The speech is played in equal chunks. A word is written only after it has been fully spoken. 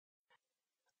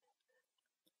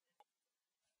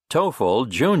TOEFL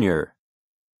Junior.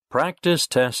 Practice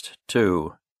Test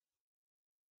 2.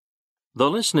 The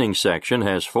listening section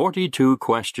has 42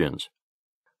 questions.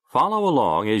 Follow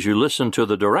along as you listen to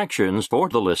the directions for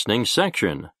the listening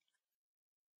section.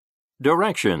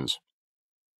 Directions.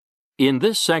 In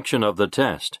this section of the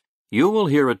test, you will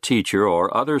hear a teacher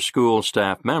or other school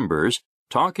staff members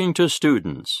talking to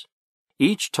students.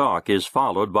 Each talk is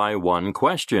followed by one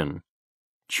question.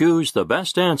 Choose the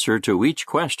best answer to each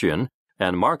question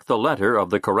and mark the letter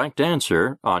of the correct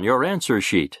answer on your answer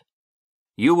sheet.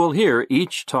 You will hear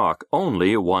each talk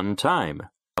only one time.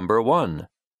 Number 1.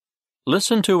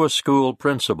 Listen to a school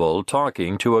principal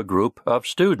talking to a group of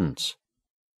students.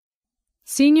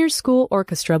 Senior School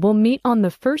Orchestra will meet on the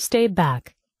first day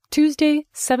back, Tuesday,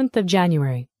 7th of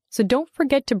January, so don't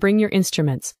forget to bring your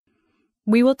instruments.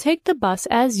 We will take the bus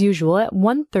as usual at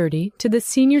 1:30 to the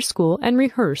senior school and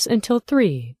rehearse until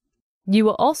 3. You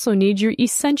will also need your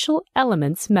Essential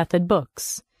Elements method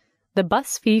books. The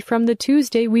bus fee from the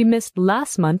Tuesday we missed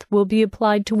last month will be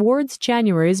applied towards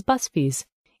January's bus fees,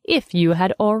 if you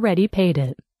had already paid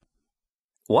it.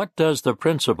 What does the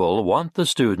principal want the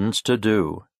students to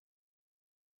do?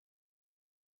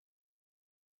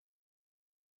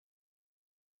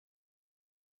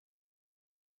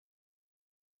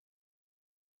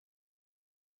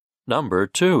 Number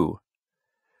 2.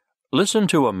 Listen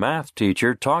to a math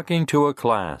teacher talking to a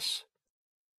class.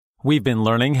 We've been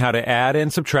learning how to add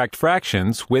and subtract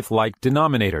fractions with like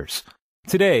denominators.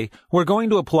 Today, we're going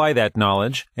to apply that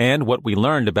knowledge and what we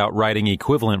learned about writing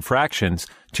equivalent fractions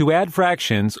to add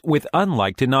fractions with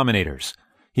unlike denominators.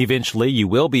 Eventually, you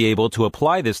will be able to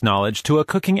apply this knowledge to a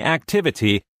cooking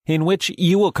activity in which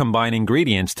you will combine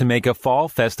ingredients to make a fall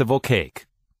festival cake.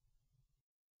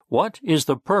 What is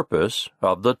the purpose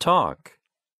of the talk?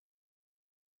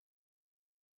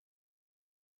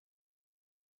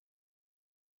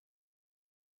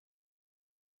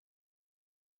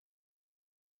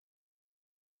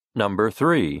 Number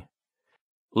 3.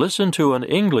 Listen to an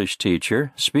English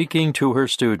teacher speaking to her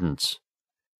students.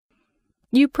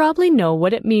 You probably know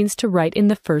what it means to write in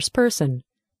the first person,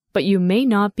 but you may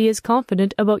not be as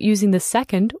confident about using the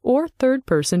second or third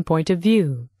person point of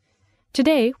view.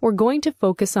 Today, we're going to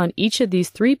focus on each of these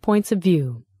 3 points of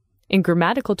view. In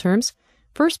grammatical terms,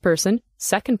 first person,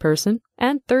 second person,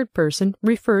 and third person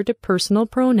refer to personal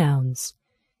pronouns.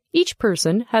 Each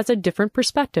person has a different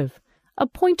perspective, a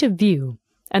point of view,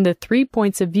 and the 3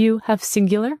 points of view have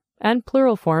singular and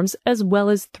plural forms as well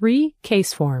as 3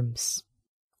 case forms.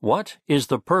 What is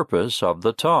the purpose of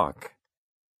the talk?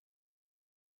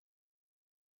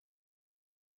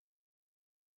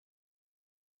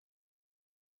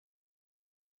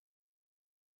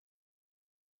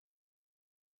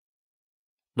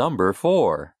 Number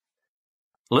 4.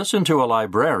 Listen to a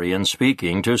librarian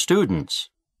speaking to students.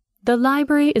 The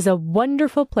library is a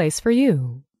wonderful place for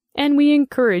you, and we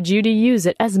encourage you to use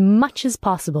it as much as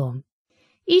possible.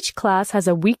 Each class has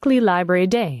a weekly library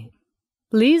day.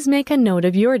 Please make a note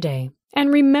of your day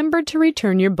and remember to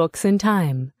return your books in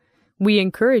time. We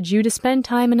encourage you to spend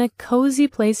time in a cozy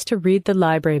place to read the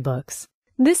library books.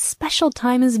 This special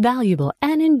time is valuable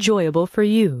and enjoyable for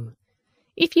you.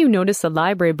 If you notice a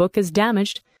library book is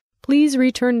damaged, please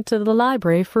return it to the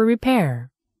library for repair.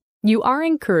 You are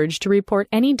encouraged to report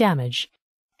any damage,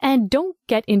 and don't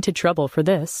get into trouble for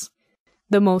this.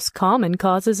 The most common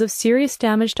causes of serious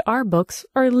damage to our books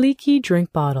are leaky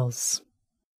drink bottles.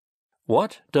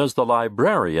 What does the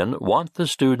librarian want the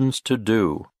students to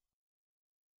do?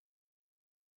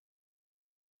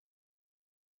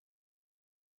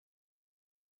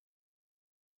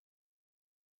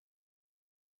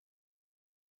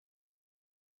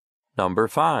 Number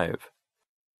 5.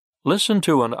 Listen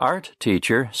to an art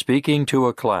teacher speaking to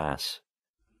a class.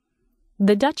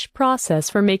 The Dutch process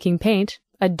for making paint,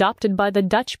 adopted by the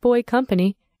Dutch Boy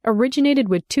Company, originated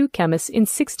with 2 chemists in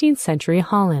 16th century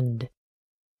Holland.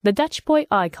 The Dutch Boy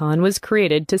icon was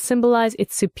created to symbolize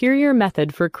its superior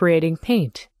method for creating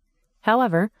paint.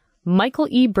 However, Michael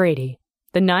E. Brady,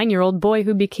 the 9-year-old boy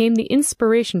who became the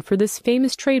inspiration for this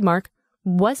famous trademark,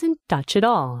 wasn't Dutch at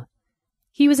all.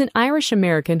 He was an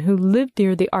Irish-American who lived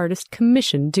near the artist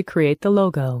commissioned to create the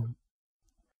logo.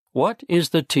 What is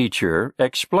the teacher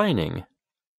explaining?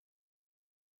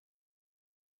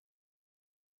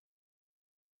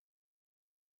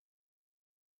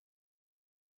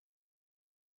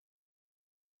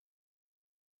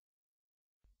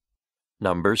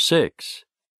 Number 6.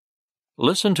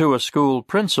 Listen to a school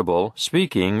principal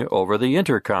speaking over the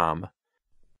intercom.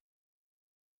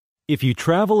 If you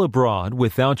travel abroad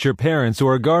without your parents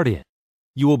or a guardian,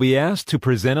 you will be asked to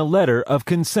present a letter of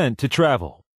consent to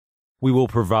travel. We will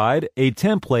provide a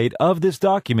template of this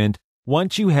document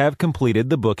once you have completed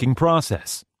the booking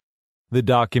process. The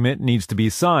document needs to be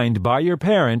signed by your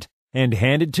parent and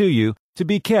handed to you to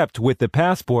be kept with the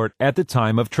passport at the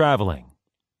time of traveling.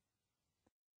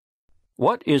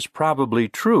 What is probably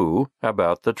true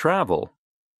about the travel?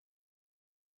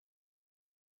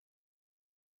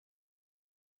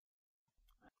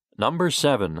 Number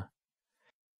 7.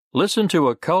 Listen to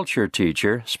a culture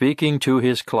teacher speaking to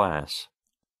his class.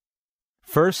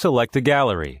 First, select a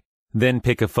gallery. Then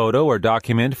pick a photo or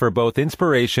document for both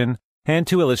inspiration and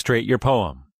to illustrate your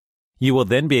poem. You will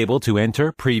then be able to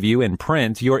enter, preview, and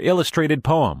print your illustrated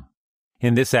poem.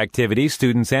 In this activity,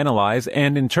 students analyze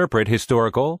and interpret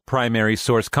historical, primary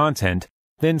source content,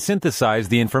 then synthesize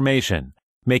the information,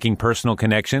 making personal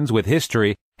connections with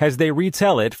history as they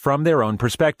retell it from their own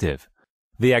perspective.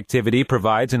 The activity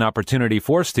provides an opportunity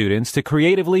for students to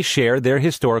creatively share their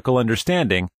historical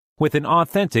understanding with an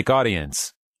authentic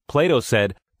audience. Plato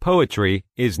said, "Poetry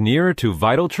is nearer to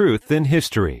vital truth than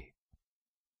history."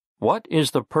 What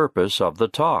is the purpose of the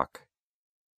talk?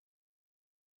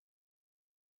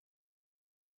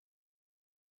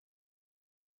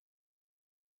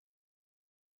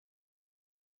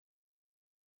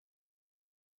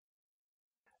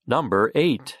 Number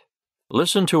 8.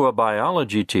 Listen to a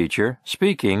biology teacher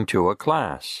speaking to a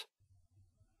class.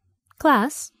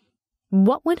 Class,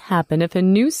 what would happen if a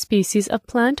new species of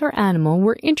plant or animal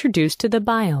were introduced to the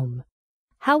biome?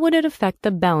 How would it affect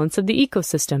the balance of the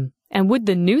ecosystem, and would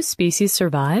the new species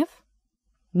survive?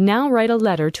 Now write a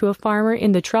letter to a farmer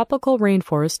in the tropical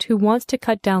rainforest who wants to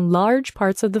cut down large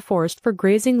parts of the forest for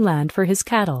grazing land for his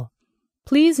cattle.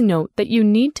 Please note that you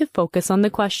need to focus on the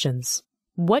questions.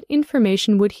 What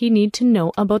information would he need to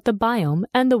know about the biome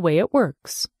and the way it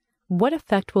works? What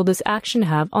effect will this action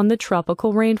have on the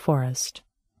tropical rainforest?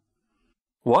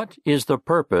 What is the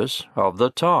purpose of the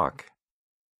talk?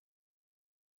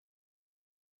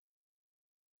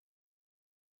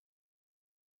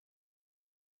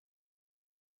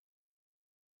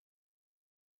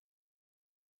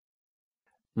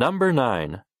 Number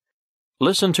 9.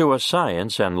 Listen to a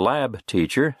science and lab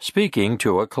teacher speaking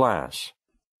to a class.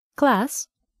 Class,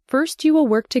 first you will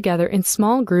work together in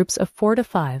small groups of 4 to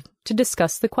 5 to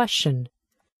discuss the question.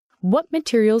 What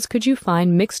materials could you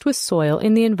find mixed with soil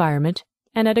in the environment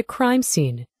and at a crime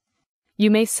scene?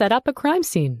 You may set up a crime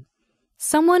scene.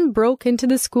 Someone broke into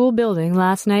the school building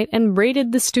last night and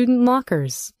raided the student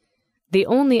lockers. The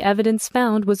only evidence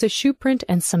found was a shoe print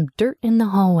and some dirt in the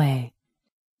hallway.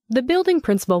 The building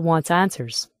principal wants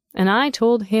answers, and I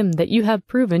told him that you have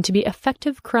proven to be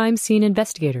effective crime scene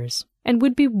investigators and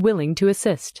would be willing to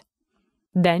assist.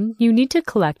 Then you need to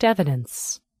collect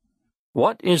evidence.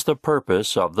 What is the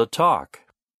purpose of the talk?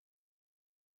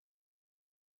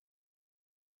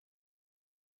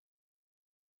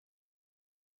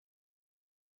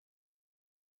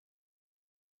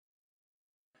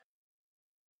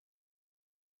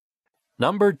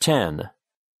 Number 10.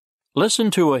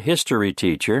 Listen to a history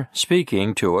teacher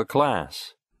speaking to a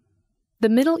class. The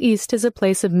Middle East is a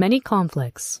place of many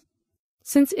conflicts.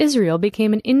 Since Israel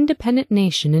became an independent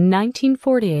nation in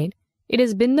 1948, it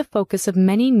has been the focus of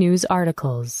many news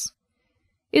articles.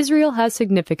 Israel has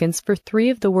significance for 3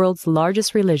 of the world's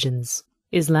largest religions: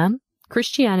 Islam,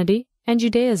 Christianity, and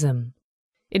Judaism.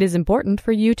 It is important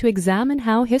for you to examine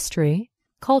how history,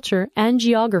 culture, and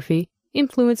geography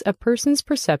influence a person's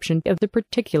perception of the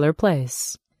particular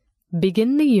place.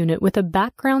 Begin the unit with a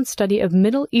background study of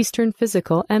Middle Eastern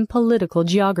physical and political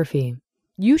geography.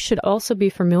 You should also be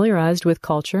familiarized with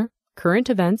culture, current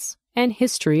events, and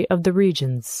history of the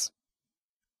regions.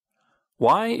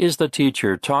 Why is the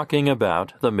teacher talking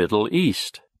about the Middle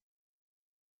East?